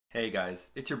Hey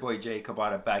guys, it's your boy Jay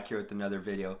Kabata back here with another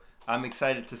video. I'm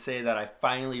excited to say that I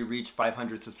finally reached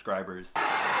 500 subscribers.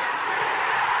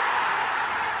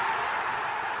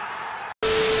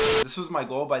 This was my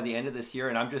goal by the end of this year,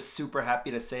 and I'm just super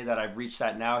happy to say that I've reached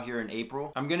that now here in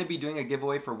April. I'm going to be doing a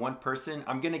giveaway for one person.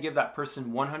 I'm going to give that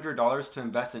person $100 to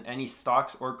invest in any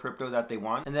stocks or crypto that they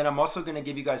want. And then I'm also going to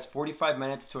give you guys 45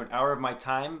 minutes to an hour of my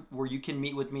time where you can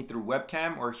meet with me through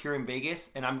webcam or here in Vegas,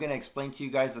 and I'm going to explain to you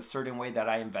guys a certain way that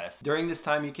I invest. During this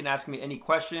time, you can ask me any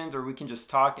questions or we can just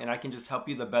talk and I can just help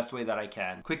you the best way that I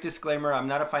can. Quick disclaimer, I'm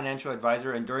not a financial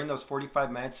advisor, and during those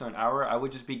 45 minutes to an hour, I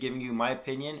would just be giving you my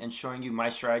opinion and showing you my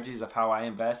strategies of how I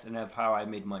invest and of how I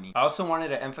made money. I also wanted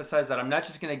to emphasize that I'm not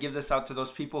just going to give this out to those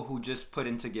people who just put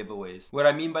into giveaways. What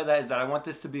I mean by that is that I want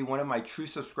this to be one of my true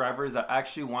subscribers that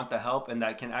actually want the help and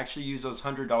that can actually use those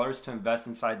 $100 to invest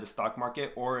inside the stock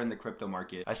market or in the crypto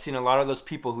market. I've seen a lot of those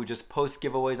people who just post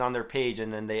giveaways on their page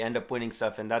and then they end up winning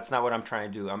stuff, and that's not what I'm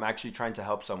trying to do. I'm actually trying to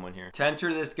help someone here. To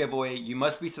enter this giveaway, you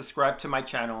must be subscribed to my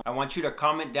channel. I want you to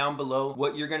comment down below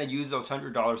what you're going to use those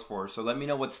 $100 for. So let me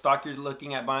know what stock you're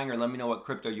looking at buying, or let me know what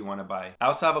crypto you want to buy. I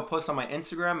also have a post on my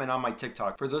Instagram and on my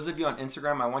TikTok. For those of you on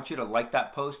Instagram, I want you to like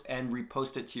that post and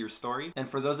repost it to your story. And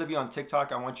for those of you on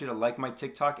TikTok, I want you to like my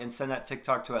TikTok and send that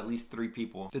TikTok to at least 3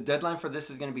 people. The deadline for this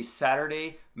is going to be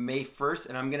Saturday, May 1st,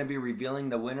 and I'm going to be revealing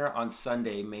the winner on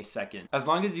Sunday, May 2nd. As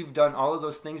long as you've done all of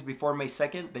those things before May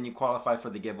 2nd, then you qualify for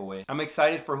the giveaway. I'm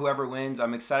excited for whoever wins.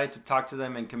 I'm excited to talk to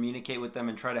them and communicate with them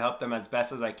and try to help them as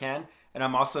best as I can. And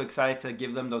I'm also excited to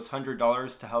give them those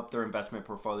 $100 to help their investment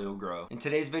portfolio grow. In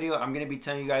today's video, I'm going to be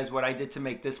telling you guys what I did to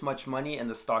make this much money in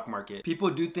the stock market. People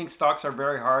do think stocks are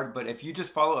very hard, but if you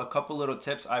just follow a couple little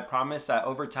tips, I promise that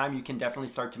over time you can definitely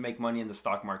start to make money in the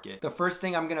stock market. The first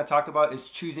thing I'm going to talk about is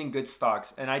choosing good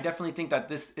stocks. And I definitely think that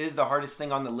this is the hardest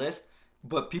thing on the list,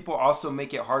 but people also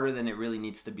make it harder than it really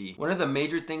needs to be. One of the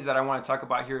major things that I want to talk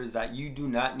about here is that you do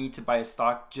not need to buy a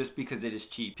stock just because it is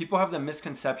cheap. People have the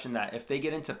misconception that if they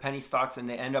get into penny stocks and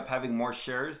they end up having more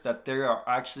shares, that they are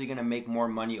actually going to make more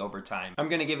money over time. I'm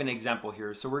going to give an example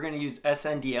here. So we're going to use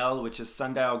SNDL, which is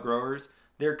Sundial Growers.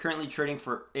 They're currently trading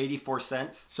for 84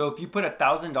 cents. So if you put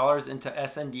 $1,000 into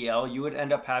SNDL, you would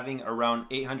end up having around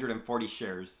 840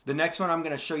 shares. The next one I'm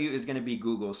going to show you is going to be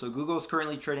Google. So Google is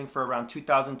currently trading for around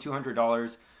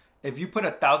 $2,200. If you put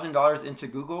 $1,000 into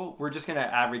Google, we're just going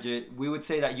to average it. We would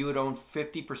say that you would own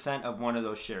 50% of one of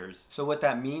those shares. So what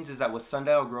that means is that with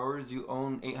Sundial Growers, you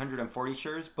own 840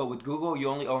 shares, but with Google, you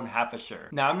only own half a share.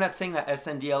 Now, I'm not saying that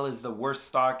SNDL is the worst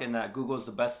stock and that Google is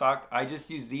the best stock. I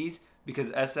just use these because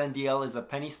SNDL is a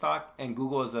penny stock and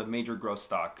Google is a major growth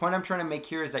stock. The point I'm trying to make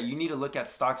here is that you need to look at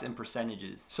stocks in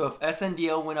percentages. So if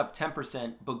SNDL went up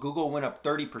 10%, but Google went up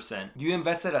 30%, you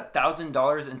invested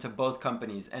 $1,000 into both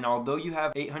companies. And although you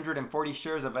have 840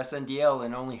 shares of SNDL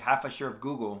and only half a share of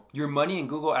Google, your money in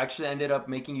Google actually ended up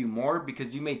making you more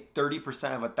because you made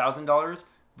 30% of $1,000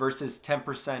 versus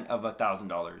 10% of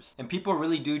 $1,000. And people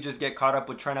really do just get caught up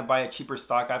with trying to buy a cheaper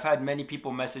stock. I've had many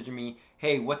people message me,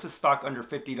 hey, what's a stock under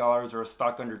 $50 or a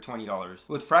stock under $20?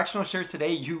 With fractional shares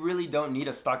today, you really don't need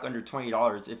a stock under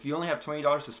 $20. If you only have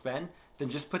 $20 to spend, then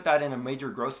just put that in a major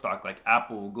growth stock like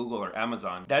Apple, Google, or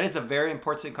Amazon. That is a very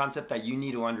important concept that you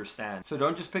need to understand. So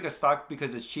don't just pick a stock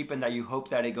because it's cheap and that you hope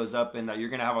that it goes up and that you're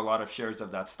gonna have a lot of shares of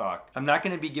that stock. I'm not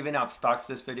gonna be giving out stocks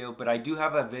this video, but I do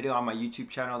have a video on my YouTube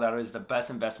channel that is the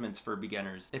best investments for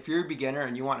beginners. If you're a beginner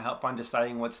and you want help on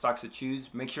deciding what stocks to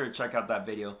choose, make sure to check out that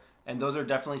video. And those are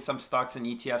definitely some stocks and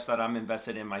ETFs that I'm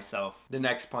invested in myself. The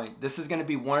next point, this is going to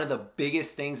be one of the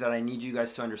biggest things that I need you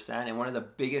guys to understand, and one of the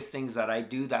biggest things that I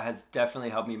do that has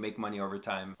definitely helped me make money over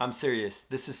time. I'm serious.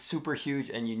 This is super huge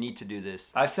and you need to do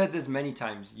this. I've said this many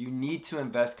times. You need to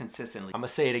invest consistently. I'm going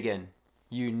to say it again.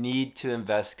 You need to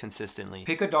invest consistently.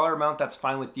 Pick a dollar amount that's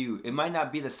fine with you. It might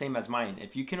not be the same as mine.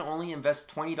 If you can only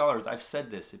invest $20, I've said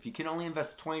this, if you can only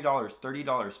invest $20, $30,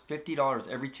 $50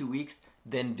 every 2 weeks,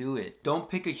 then do it. Don't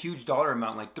pick a huge dollar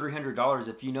amount like $300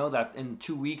 if you know that in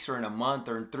 2 weeks or in a month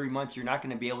or in 3 months you're not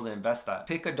going to be able to invest that.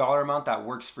 Pick a dollar amount that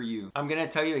works for you. I'm going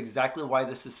to tell you exactly why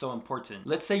this is so important.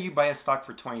 Let's say you buy a stock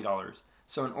for $20.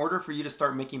 So in order for you to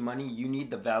start making money, you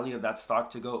need the value of that stock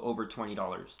to go over $20.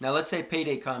 Now let's say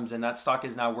payday comes and that stock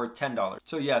is now worth $10.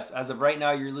 So yes, as of right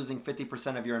now, you're losing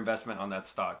 50% of your investment on that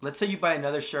stock. Let's say you buy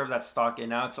another share of that stock and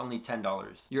now it's only $10.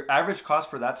 Your average cost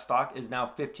for that stock is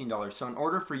now $15. So in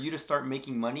order for you to start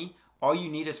making money, all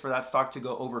you need is for that stock to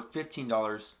go over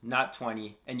 $15, not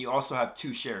 20, and you also have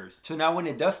 2 shares. So now when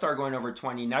it does start going over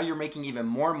 20, now you're making even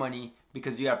more money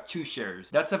because you have 2 shares.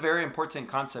 That's a very important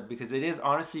concept because it is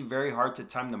honestly very hard to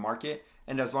time the market.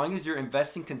 And as long as you're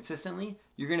investing consistently,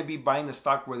 you're going to be buying the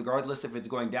stock regardless if it's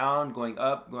going down, going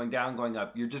up, going down, going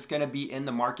up. You're just going to be in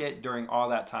the market during all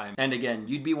that time. And again,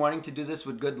 you'd be wanting to do this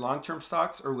with good long-term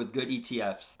stocks or with good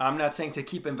ETFs. I'm not saying to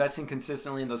keep investing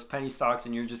consistently in those penny stocks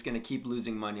and you're just going to keep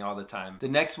losing money all the time. The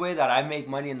next way that I make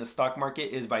money in the stock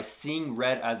market is by seeing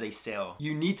red as a sale.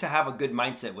 You need to have a good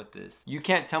mindset with this. You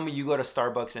can't tell me you go to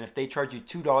Starbucks and if they charge you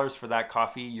 $2 for that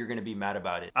coffee, you're going to be mad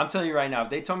about it. I'm telling you right now,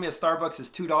 if they told me a Starbucks is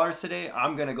 $2 today,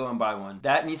 I'm going to go and buy one.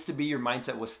 That needs to be your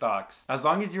mindset with stocks. As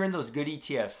long as you're in those good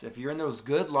ETFs, if you're in those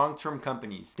good long-term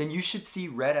companies, then you should see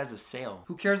red as a sale.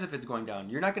 Who cares if it's going down?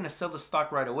 You're not going to sell the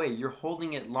stock right away. You're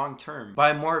holding it long-term.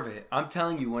 Buy more of it. I'm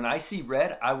telling you, when I see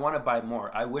red, I want to buy more.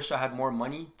 I wish I had more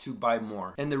money to buy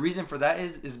more. And the reason for that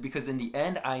is because in the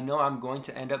end, I know I'm going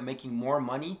to end up making more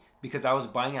money because I was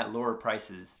buying at lower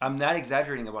prices. I'm not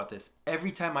exaggerating about this.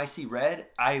 Every time I see red,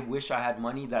 I wish I had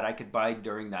money that I could buy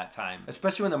during that time.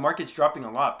 Especially when the market's dropping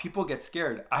a lot. People get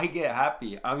scared. I get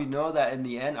happy. I know that in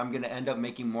the end, I'm gonna end up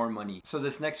making more money. So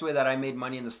this next way that I made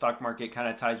money in the stock market kind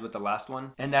of ties with the last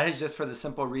one. And that is just for the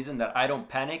simple reason that I don't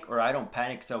panic or I don't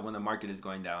panic sell when the market is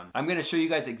going down. I'm gonna show you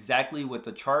guys exactly with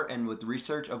the chart and with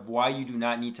research of why you do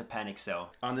not need to panic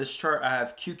sell. On this chart, I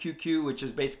have QQQ, which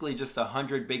is basically just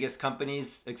 100 biggest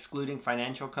companies, excluding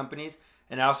financial companies.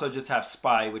 And I also just have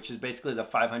SPY, which is basically the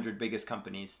 500 biggest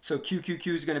companies. So QQQ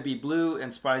is going to be blue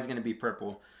and SPY is going to be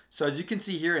purple. So as you can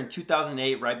see here in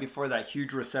 2008, right before that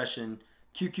huge recession,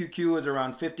 QQQ was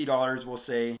around $50, we'll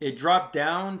say. It dropped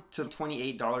down to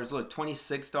 $28, look,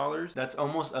 $26. That's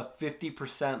almost a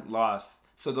 50% loss.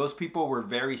 So those people were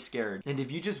very scared. And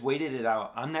if you just waited it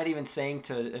out, I'm not even saying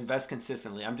to invest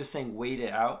consistently, I'm just saying wait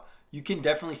it out. You can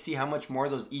definitely see how much more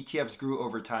those ETFs grew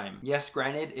over time. Yes,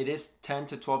 granted, it is 10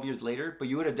 to 12 years later, but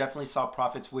you would have definitely saw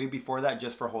profits way before that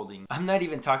just for holding. I'm not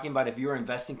even talking about if you were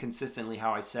investing consistently,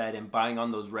 how I said, and buying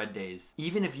on those red days.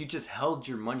 Even if you just held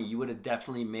your money, you would have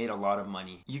definitely made a lot of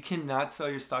money. You cannot sell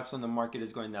your stocks when the market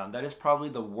is going down. That is probably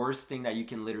the worst thing that you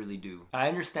can literally do. I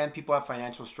understand people have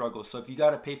financial struggles, so if you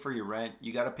gotta pay for your rent,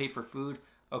 you gotta pay for food,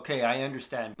 okay, I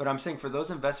understand. But I'm saying for those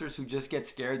investors who just get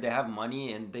scared, they have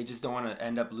money and they just don't want to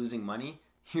end up losing money,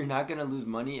 you're not going to lose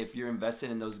money if you're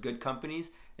invested in those good companies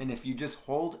and if you just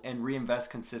hold and reinvest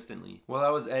consistently. While I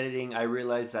was editing, I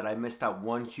realized that I missed out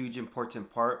one huge important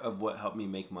part of what helped me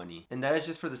make money. And that is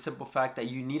just for the simple fact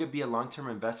that you need to be a long-term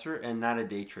investor and not a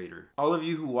day trader. All of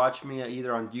you who watch me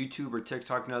either on YouTube or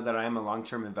TikTok know that I am a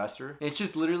long-term investor. It's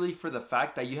just literally for the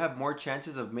fact that you have more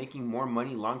chances of making more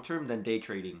money long-term than day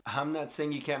trading. I'm not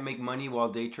saying you can't make money while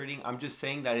day trading. I'm just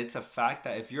saying that it's a fact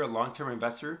that if you're a long-term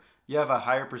investor, you have a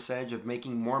higher percentage of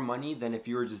making more money than if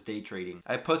you were just day trading.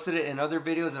 I posted it in other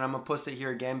videos and I'm gonna post it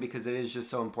here again because it is just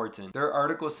so important. There are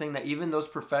articles saying that even those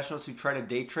professionals who try to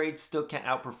day trade still can't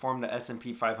outperform the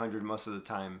S&P 500 most of the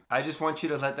time. I just want you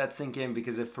to let that sink in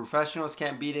because if professionals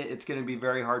can't beat it, it's gonna be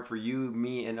very hard for you,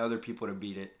 me, and other people to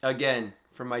beat it. Again,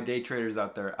 for my day traders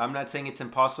out there, I'm not saying it's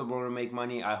impossible to make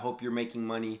money. I hope you're making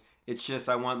money. It's just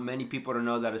I want many people to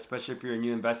know that, especially if you're a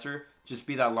new investor, just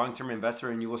be that long-term investor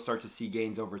and you will start to see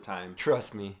gains over time.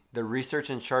 Trust me, the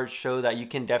research and charts show that you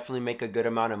can definitely make a good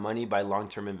amount of money by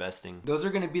long-term investing. Those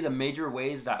are going to be the major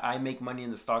ways that I make money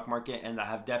in the stock market and that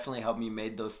have definitely helped me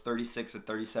make those $36,000 to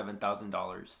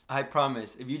 $37,000. I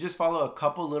promise, if you just follow a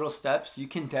couple little steps, you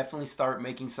can definitely start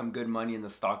making some good money in the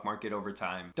stock market over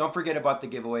time. Don't forget about the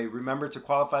giveaway. Remember, to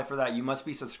qualify for that, you must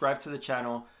be subscribed to the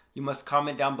channel. You must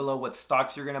comment down below what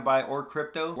stocks you're going to buy or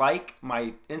crypto. Like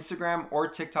my Instagram or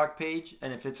TikTok page.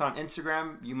 And if it's on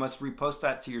Instagram, you must repost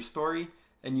that to your story.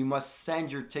 And you must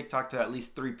send your TikTok to at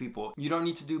least 3 people. You don't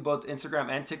need to do both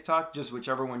Instagram and TikTok, just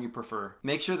whichever one you prefer.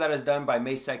 Make sure that is done by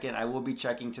May 2nd. I will be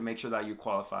checking to make sure that you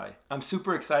qualify. I'm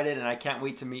super excited and I can't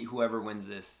wait to meet whoever wins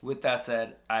this. With that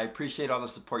said, I appreciate all the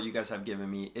support you guys have given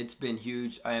me. It's been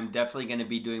huge. I am definitely going to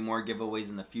be doing more giveaways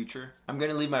in the future. I'm going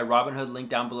to leave my Robinhood link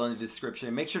down below in the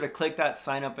description. Make sure to click that,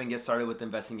 sign up, and get started with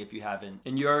investing if you haven't.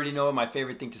 And you already know what my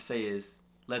favorite thing to say is,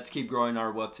 let's keep growing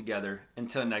our wealth together.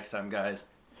 Until next time, guys.